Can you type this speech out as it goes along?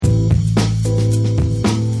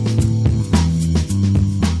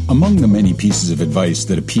Among the many pieces of advice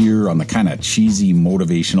that appear on the kind of cheesy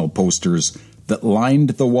motivational posters that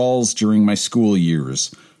lined the walls during my school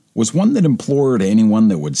years was one that implored anyone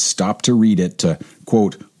that would stop to read it to,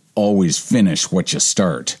 quote, always finish what you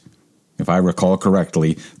start. If I recall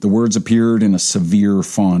correctly, the words appeared in a severe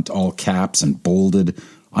font, all caps and bolded,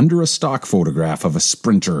 under a stock photograph of a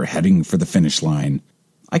sprinter heading for the finish line.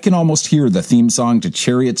 I can almost hear the theme song to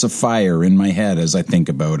Chariots of Fire in my head as I think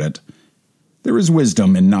about it. There is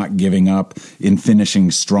wisdom in not giving up, in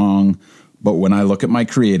finishing strong, but when I look at my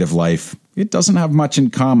creative life, it doesn't have much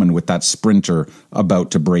in common with that sprinter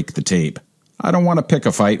about to break the tape. I don't want to pick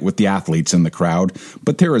a fight with the athletes in the crowd,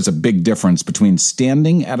 but there is a big difference between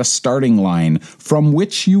standing at a starting line from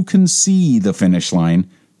which you can see the finish line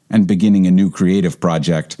and beginning a new creative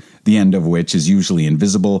project, the end of which is usually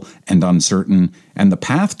invisible and uncertain, and the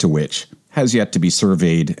path to which has yet to be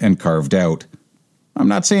surveyed and carved out. I'm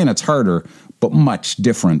not saying it's harder, but much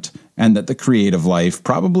different, and that the creative life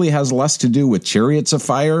probably has less to do with chariots of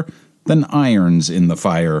fire than irons in the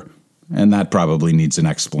fire, and that probably needs an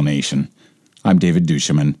explanation. I'm David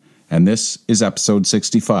Duchemin, and this is episode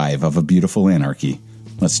 65 of A Beautiful Anarchy.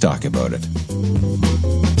 Let's talk about it.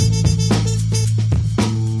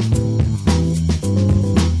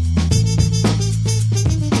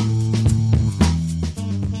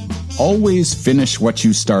 Always finish what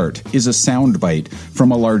you start is a soundbite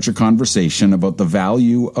from a larger conversation about the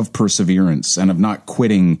value of perseverance and of not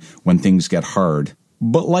quitting when things get hard.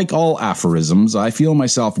 But like all aphorisms, I feel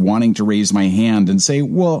myself wanting to raise my hand and say,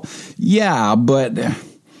 well, yeah, but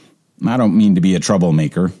I don't mean to be a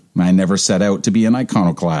troublemaker. I never set out to be an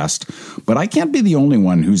iconoclast. But I can't be the only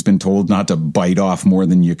one who's been told not to bite off more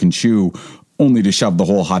than you can chew, only to shove the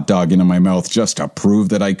whole hot dog into my mouth just to prove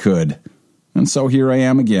that I could. And so here I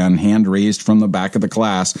am again, hand raised from the back of the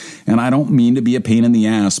class, and I don't mean to be a pain in the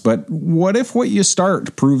ass, but what if what you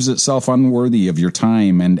start proves itself unworthy of your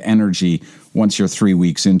time and energy once you're 3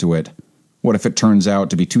 weeks into it? What if it turns out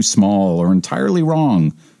to be too small or entirely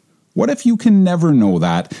wrong? What if you can never know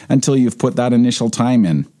that until you've put that initial time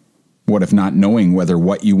in? What if not knowing whether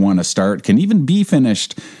what you want to start can even be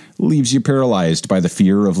finished leaves you paralyzed by the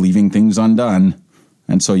fear of leaving things undone,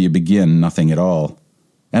 and so you begin nothing at all?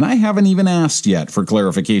 And I haven't even asked yet for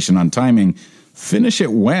clarification on timing. Finish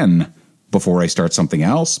it when? Before I start something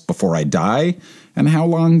else? Before I die? And how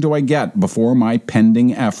long do I get before my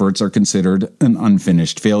pending efforts are considered an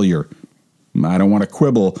unfinished failure? I don't want to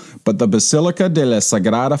quibble, but the Basilica de la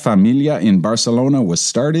Sagrada Familia in Barcelona was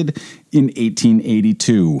started in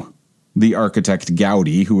 1882. The architect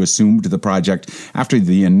Gaudi, who assumed the project after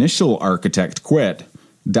the initial architect quit,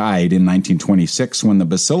 died in 1926 when the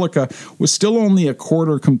basilica was still only a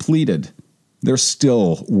quarter completed. They're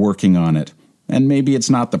still working on it. And maybe it's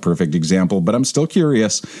not the perfect example, but I'm still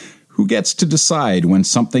curious. Who gets to decide when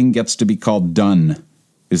something gets to be called done?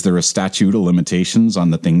 Is there a statute of limitations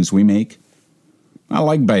on the things we make? I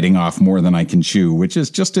like biting off more than I can chew, which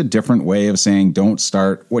is just a different way of saying don't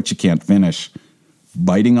start what you can't finish.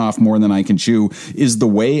 Biting off more than I can chew is the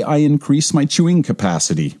way I increase my chewing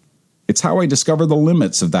capacity. It's how I discover the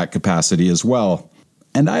limits of that capacity as well.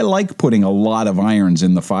 And I like putting a lot of irons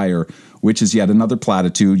in the fire, which is yet another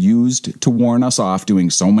platitude used to warn us off doing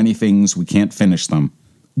so many things we can't finish them.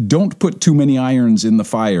 Don't put too many irons in the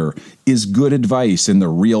fire is good advice in the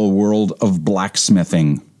real world of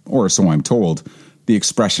blacksmithing, or so I'm told. The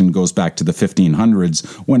expression goes back to the 1500s,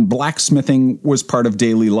 when blacksmithing was part of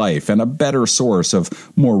daily life and a better source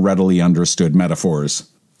of more readily understood metaphors.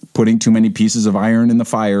 Putting too many pieces of iron in the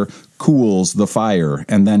fire cools the fire,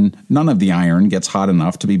 and then none of the iron gets hot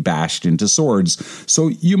enough to be bashed into swords. So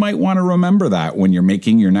you might want to remember that when you're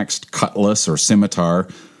making your next cutlass or scimitar,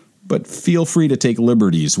 but feel free to take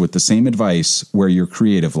liberties with the same advice where your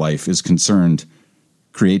creative life is concerned.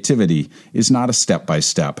 Creativity is not a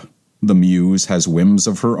step-by-step. The muse has whims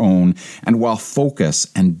of her own, and while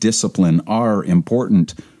focus and discipline are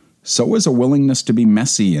important, so is a willingness to be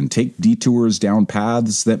messy and take detours down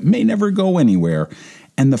paths that may never go anywhere,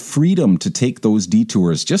 and the freedom to take those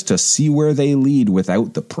detours just to see where they lead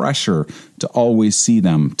without the pressure to always see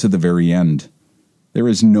them to the very end. There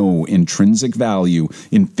is no intrinsic value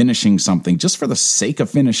in finishing something just for the sake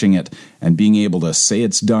of finishing it and being able to say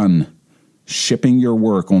it's done. Shipping your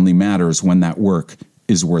work only matters when that work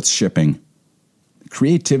is worth shipping.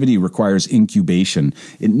 Creativity requires incubation.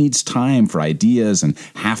 It needs time for ideas and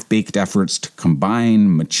half-baked efforts to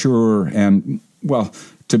combine, mature, and, well,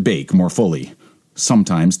 to bake more fully.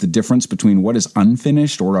 Sometimes the difference between what is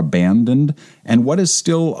unfinished or abandoned and what is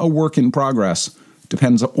still a work in progress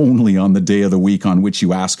depends only on the day of the week on which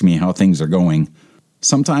you ask me how things are going.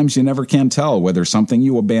 Sometimes you never can tell whether something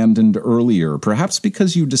you abandoned earlier, perhaps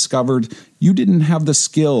because you discovered you didn't have the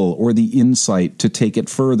skill or the insight to take it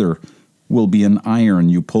further, will be an iron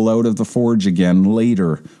you pull out of the forge again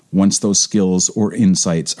later once those skills or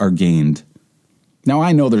insights are gained. Now,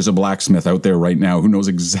 I know there's a blacksmith out there right now who knows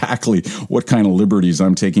exactly what kind of liberties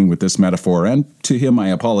I'm taking with this metaphor, and to him I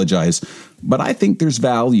apologize, but I think there's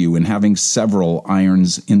value in having several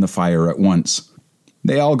irons in the fire at once.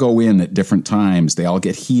 They all go in at different times, they all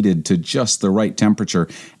get heated to just the right temperature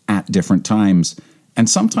at different times, and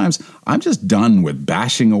sometimes I'm just done with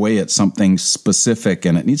bashing away at something specific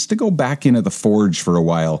and it needs to go back into the forge for a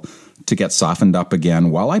while to get softened up again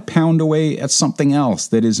while I pound away at something else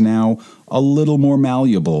that is now a little more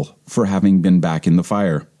malleable for having been back in the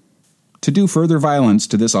fire. To do further violence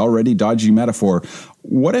to this already dodgy metaphor,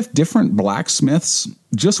 what if different blacksmiths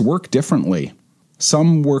just work differently?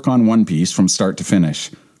 Some work on one piece from start to finish.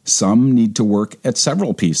 Some need to work at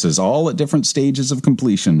several pieces, all at different stages of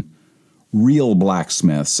completion. Real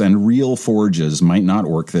blacksmiths and real forges might not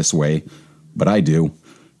work this way, but I do.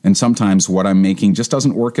 And sometimes what I'm making just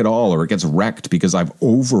doesn't work at all, or it gets wrecked because I've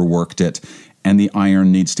overworked it and the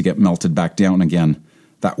iron needs to get melted back down again.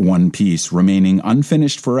 That one piece remaining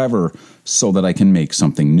unfinished forever so that I can make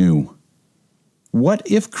something new. What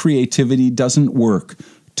if creativity doesn't work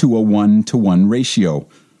to a 1-to-1 ratio?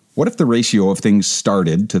 What if the ratio of things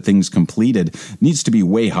started to things completed needs to be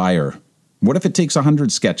way higher? What if it takes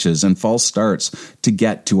 100 sketches and false starts to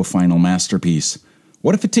get to a final masterpiece?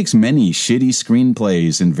 What if it takes many shitty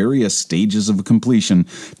screenplays in various stages of completion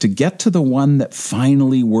to get to the one that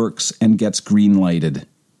finally works and gets green-lighted?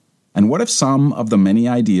 And what if some of the many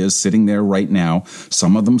ideas sitting there right now,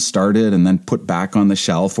 some of them started and then put back on the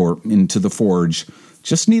shelf or into the forge,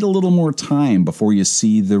 just need a little more time before you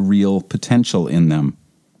see the real potential in them?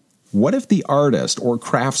 What if the artist or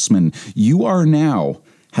craftsman you are now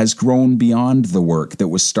has grown beyond the work that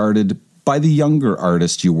was started by the younger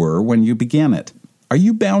artist you were when you began it? Are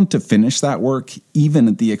you bound to finish that work, even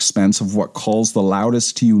at the expense of what calls the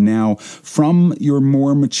loudest to you now from your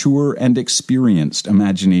more mature and experienced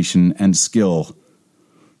imagination and skill?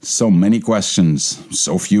 So many questions,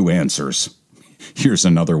 so few answers. Here's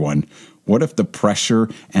another one. What if the pressure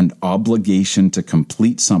and obligation to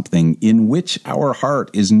complete something in which our heart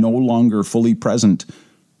is no longer fully present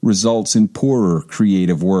results in poorer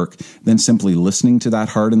creative work than simply listening to that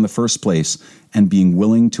heart in the first place and being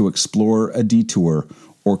willing to explore a detour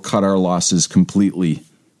or cut our losses completely?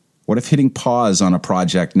 What if hitting pause on a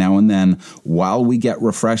project now and then while we get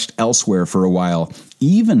refreshed elsewhere for a while,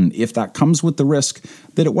 even if that comes with the risk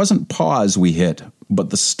that it wasn't pause we hit, but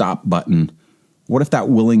the stop button? What if that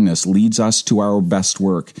willingness leads us to our best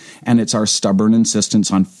work, and it's our stubborn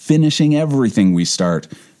insistence on finishing everything we start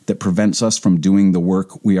that prevents us from doing the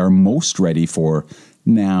work we are most ready for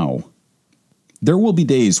now? There will be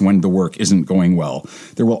days when the work isn't going well.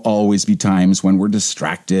 There will always be times when we're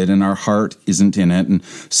distracted and our heart isn't in it and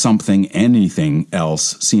anything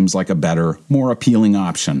else seems like a better, more appealing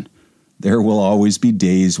option. There will always be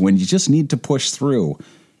days when you just need to push through.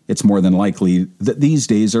 It's more than likely that these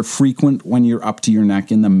days are frequent when you're up to your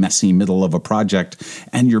neck in the messy middle of a project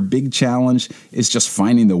and your big challenge is just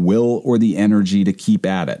finding the will or the energy to keep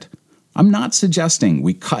at it. I'm not suggesting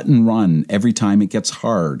we cut and run every time it gets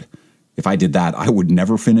hard. If I did that, I would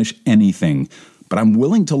never finish anything, but I'm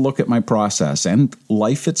willing to look at my process and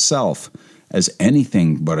life itself as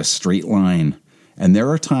anything but a straight line. And there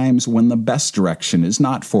are times when the best direction is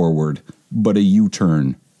not forward, but a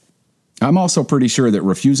U-turn. I'm also pretty sure that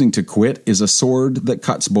refusing to quit is a sword that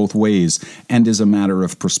cuts both ways and is a matter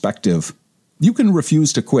of perspective. You can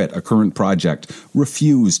refuse to quit a current project,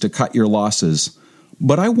 refuse to cut your losses,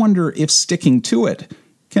 but I wonder if sticking to it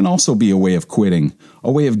can also be a way of quitting,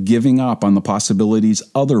 a way of giving up on the possibilities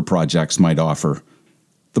other projects might offer.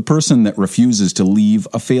 The person that refuses to leave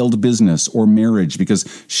a failed business or marriage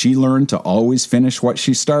because she learned to always finish what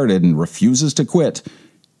she started and refuses to quit,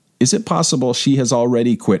 is it possible she has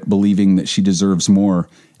already quit believing that she deserves more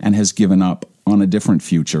and has given up on a different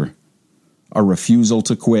future? A refusal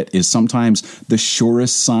to quit is sometimes the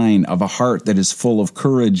surest sign of a heart that is full of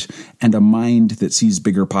courage and a mind that sees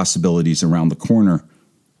bigger possibilities around the corner.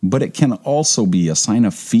 But it can also be a sign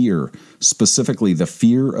of fear, specifically the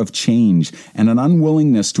fear of change and an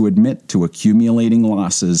unwillingness to admit to accumulating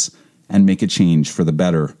losses and make a change for the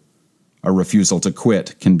better. A refusal to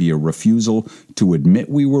quit can be a refusal to admit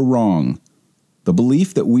we were wrong. The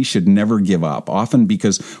belief that we should never give up, often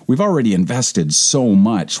because we've already invested so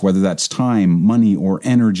much, whether that's time, money, or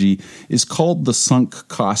energy, is called the sunk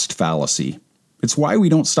cost fallacy. It's why we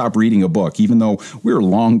don't stop reading a book, even though we're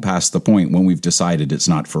long past the point when we've decided it's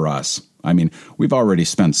not for us. I mean, we've already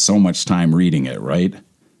spent so much time reading it, right?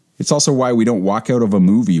 It's also why we don't walk out of a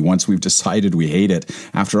movie once we've decided we hate it.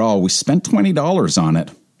 After all, we spent $20 on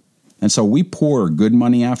it. And so we pour good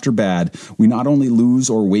money after bad. We not only lose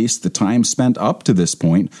or waste the time spent up to this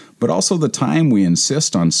point, but also the time we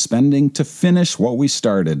insist on spending to finish what we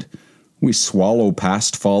started. We swallow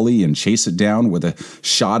past folly and chase it down with a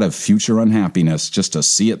shot of future unhappiness just to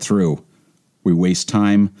see it through. We waste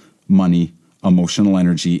time, money, emotional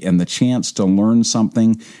energy, and the chance to learn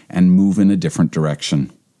something and move in a different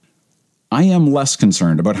direction. I am less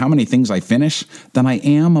concerned about how many things I finish than I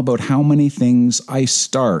am about how many things I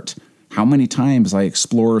start, how many times I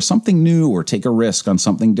explore something new or take a risk on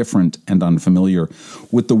something different and unfamiliar,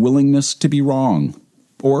 with the willingness to be wrong,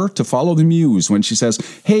 or to follow the muse when she says,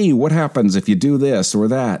 "Hey, what happens if you do this or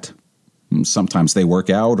that?" Sometimes they work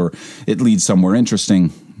out or it leads somewhere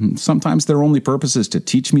interesting. Sometimes their only purpose is to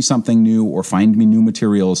teach me something new or find me new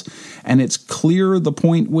materials, and it's clear the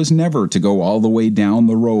point was never to go all the way down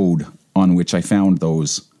the road on which I found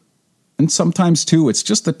those. And sometimes, too, it's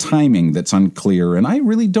just the timing that's unclear, and I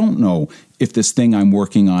really don't know if this thing I'm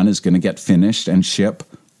working on is going to get finished and ship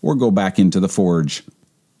or go back into the forge.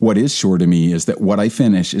 What is sure to me is that what I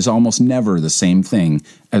finish is almost never the same thing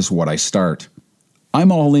as what I start.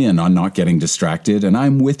 I'm all in on not getting distracted, and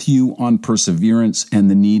I'm with you on perseverance and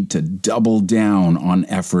the need to double down on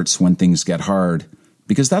efforts when things get hard.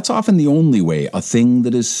 Because that's often the only way a thing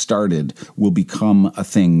that is started will become a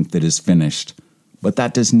thing that is finished. But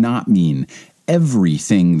that does not mean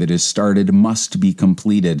everything that is started must be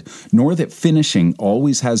completed, nor that finishing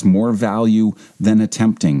always has more value than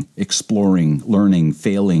attempting, exploring, learning,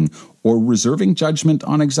 failing, or reserving judgment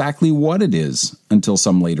on exactly what it is until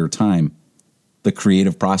some later time. The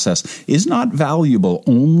creative process is not valuable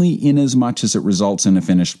only in as much as it results in a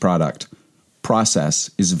finished product.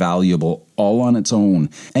 Process is valuable all on its own,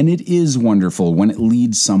 and it is wonderful when it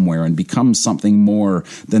leads somewhere and becomes something more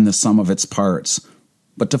than the sum of its parts.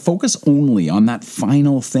 But to focus only on that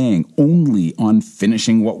final thing, only on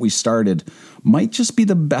finishing what we started, might just be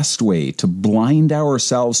the best way to blind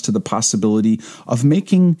ourselves to the possibility of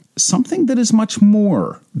making something that is much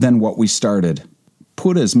more than what we started.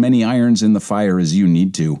 Put as many irons in the fire as you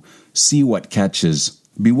need to. See what catches.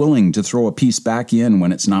 Be willing to throw a piece back in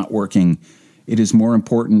when it's not working. It is more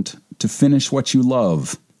important to finish what you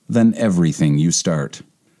love than everything you start.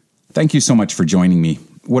 Thank you so much for joining me.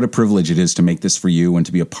 What a privilege it is to make this for you and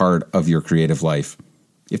to be a part of your creative life.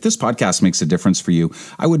 If this podcast makes a difference for you,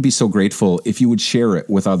 I would be so grateful if you would share it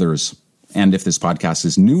with others. And if this podcast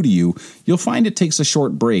is new to you, you'll find it takes a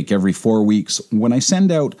short break every 4 weeks when I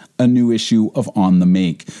send out a new issue of On the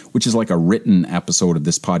Make, which is like a written episode of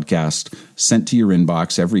this podcast sent to your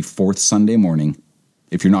inbox every 4th Sunday morning.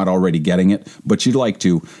 If you're not already getting it, but you'd like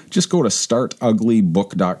to, just go to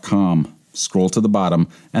startuglybook.com, scroll to the bottom,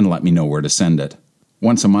 and let me know where to send it.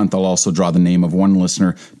 Once a month, I'll also draw the name of one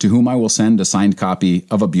listener to whom I will send a signed copy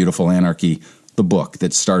of A Beautiful Anarchy, the book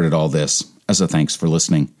that started all this, as a thanks for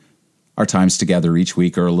listening. Our times together each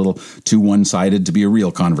week are a little too one-sided to be a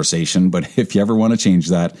real conversation, but if you ever want to change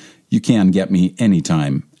that, you can get me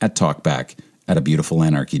anytime at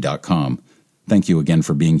talkback@abeautifulanarchy.com. Thank you again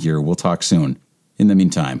for being here. We'll talk soon. In the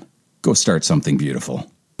meantime, go start something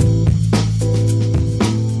beautiful.